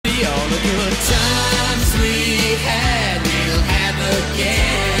the good times we had, we'll have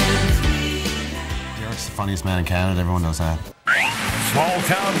again. Derek's the funniest man in Canada, everyone knows that. Small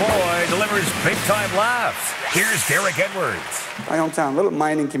town boy delivers big time laughs. Here's Derek Edwards. My hometown, little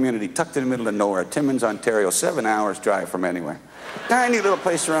mining community tucked in the middle of nowhere, Timmins, Ontario, 7 hours drive from anywhere. Tiny little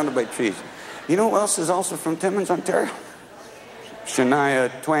place surrounded by trees. You know who else is also from Timmins, Ontario? Shania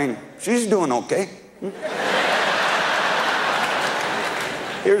Twain. She's doing okay.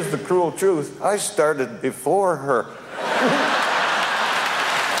 Here's the cruel truth. I started before her.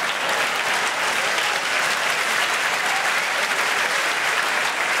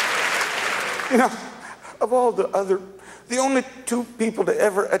 You know, of all the only two people to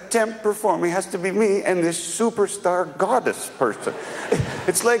ever attempt performing has to be me and this superstar goddess person.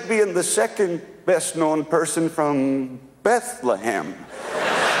 It's like being the second best known person from Bethlehem.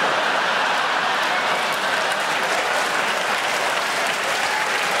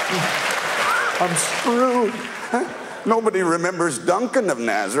 I'm screwed. Nobody remembers Duncan of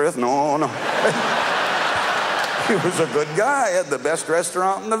Nazareth. No. He was a good guy, had the best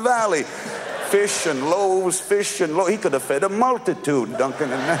restaurant in the valley. Fish and loaves. He could have fed a multitude,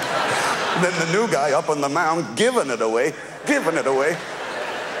 Duncan. And then the new guy up on the mound giving it away.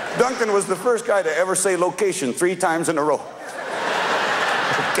 Duncan was the first guy to ever say location 3 times in a row.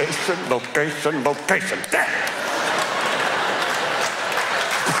 Location. Damn.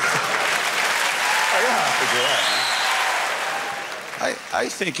 I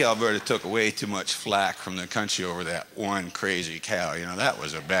think Alberta took way too much flack from the country over that one crazy cow. You know, that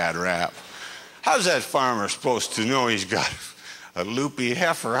was a bad rap. How's that farmer supposed to know he's got a loopy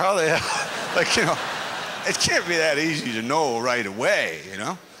heifer? How the hell? Like, you know, it can't be that easy to know right away, you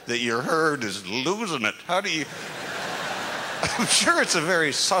know, that your herd is losing it. How do you... I'm sure it's a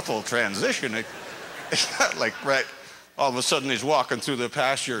very subtle transition. It's not like, right, all of a sudden he's walking through the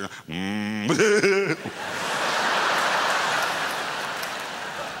pasture.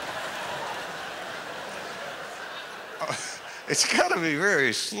 It's got to be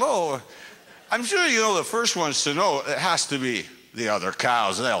very slow. I'm sure you know the first ones to know, it has to be the other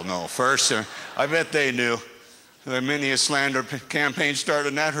cows. They'll know first. I bet they knew. The mini slander campaign started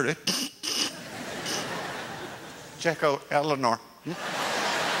in that herd. Check out Eleanor.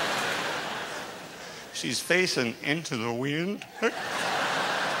 She's facing into the wind.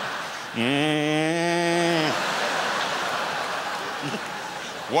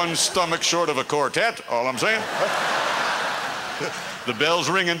 One stomach short of a quartet, all I'm saying. The bell's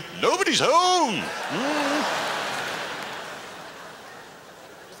ringing. Nobody's home.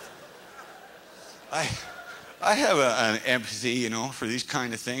 I have an empathy, you know, for these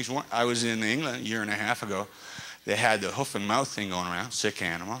kind of things. I was in England a year and a half ago. They had the hoof and mouth thing going around, sick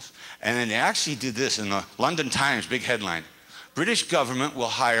animals. And then they actually did this in the London Times, big headline. British government will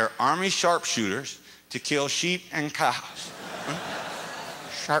hire army sharpshooters to kill sheep and cows.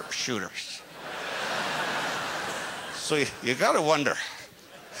 Sharpshooters. So you got to wonder,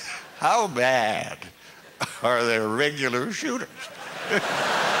 how bad are their regular shooters?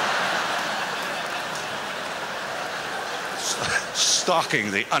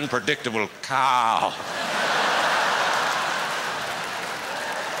 Stalking the unpredictable cow.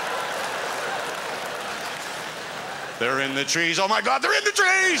 They're in the trees. Oh my God, they're in the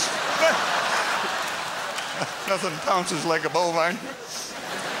trees! Nothing pounces like a bovine.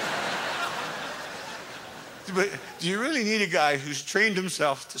 But do you really need a guy who's trained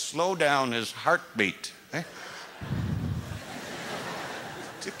himself to slow down his heartbeat? Eh?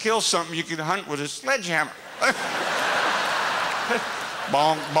 To kill something you can hunt with a sledgehammer.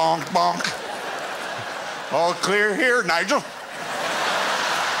 Bonk, bonk, bonk. All clear here, Nigel.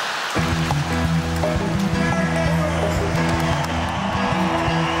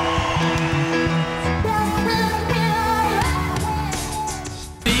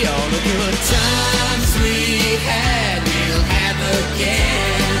 All the good times we had, we'll have again.